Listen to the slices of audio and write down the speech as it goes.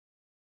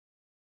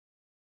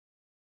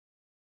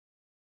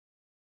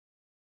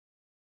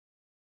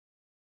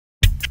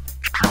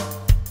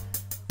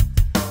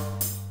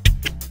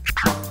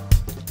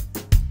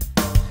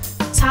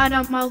Got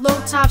up my low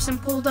tops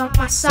and pulled up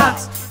my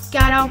socks.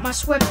 Got out my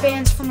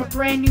sweatbands from a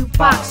brand new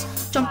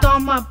box. Jumped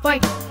on my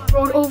bike,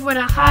 rode over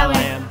to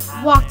Highland.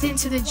 Walked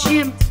into the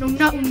gym, no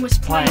nothing was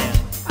planned.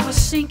 I was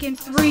sinking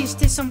threes,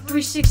 did some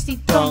 360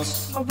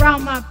 dunks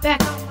around my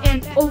back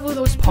and over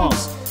those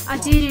pumps. I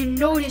didn't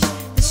notice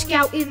the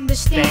scout in the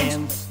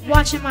stands,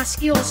 watching my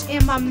skills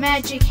and my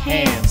magic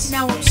hands.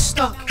 Now I'm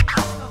stuck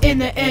in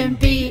the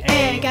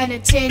NBA. Got a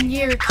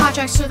 10-year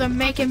contract, so they're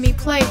making me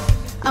play.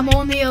 I'm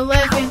only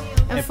 11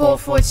 and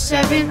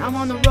 4'7". I'm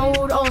on the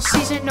road all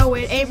season, no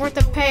it ain't worth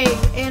the pay.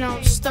 And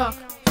I'm stuck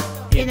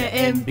in the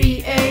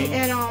NBA,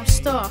 and I'm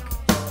stuck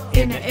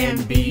in the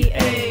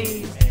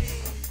NBA.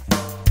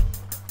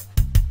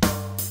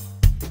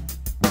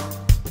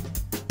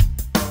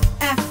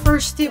 At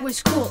first it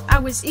was cool, I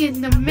was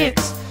in the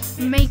mix,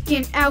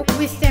 making out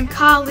with them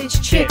college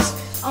chicks.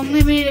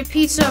 Unlimited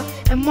pizza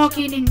and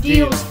marketing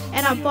deals,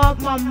 and I bought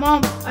my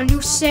mom a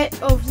new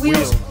set of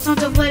wheels.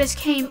 Tons of letters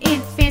came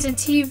in, fans and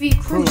TV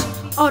crews,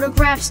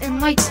 autographs and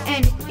lights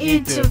and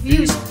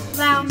interviews,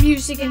 loud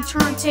music and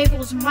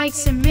turntables,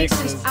 mics and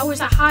mixes. I was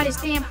the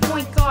hottest damn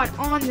point guard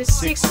on the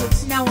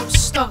Sixers. Now I'm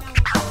stuck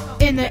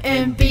in the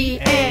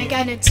NBA.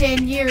 Got a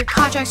 10-year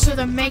contract, so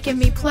they're making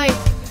me play.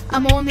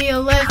 I'm only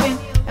 11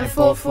 and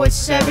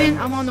 4'7".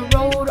 I'm on the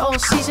road all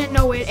season,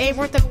 no it ain't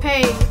worth the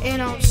pay.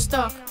 And I'm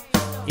stuck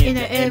in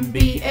the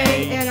NBA,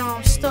 and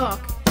I'm stuck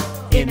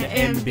in the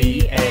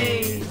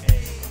NBA.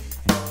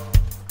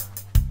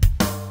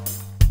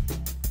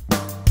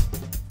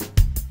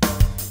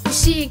 You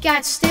see, it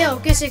got stale,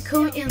 guess it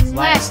couldn't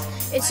last.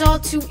 It's all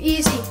too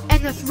easy,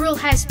 and the thrill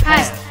has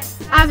passed.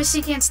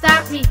 Obviously can't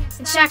stop me,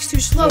 and Shaq's too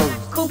slow.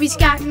 Kobe's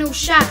got no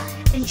shot,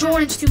 and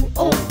Jordan's too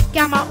old.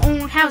 Got my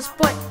own house,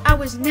 but I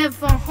was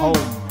never home.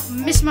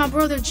 Miss my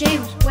brother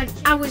James when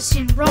I was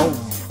in Rome.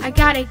 I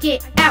gotta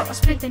get out, I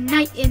spent the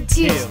night in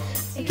tears.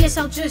 I guess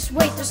I'll just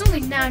wait, there's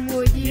only 9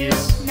 more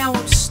years. Now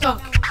I'm stuck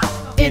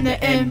in the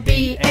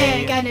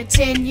NBA. Got a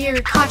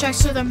 10-year contract,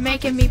 so they're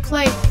making me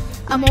play.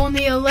 I'm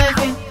only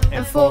 11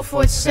 and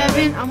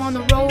 4'7". I'm on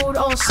the road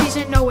all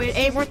season, no it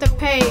ain't worth the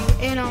pay.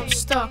 And I'm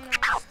stuck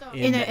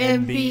in the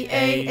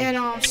NBA, and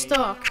I'm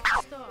stuck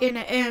in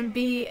the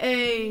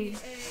NBA.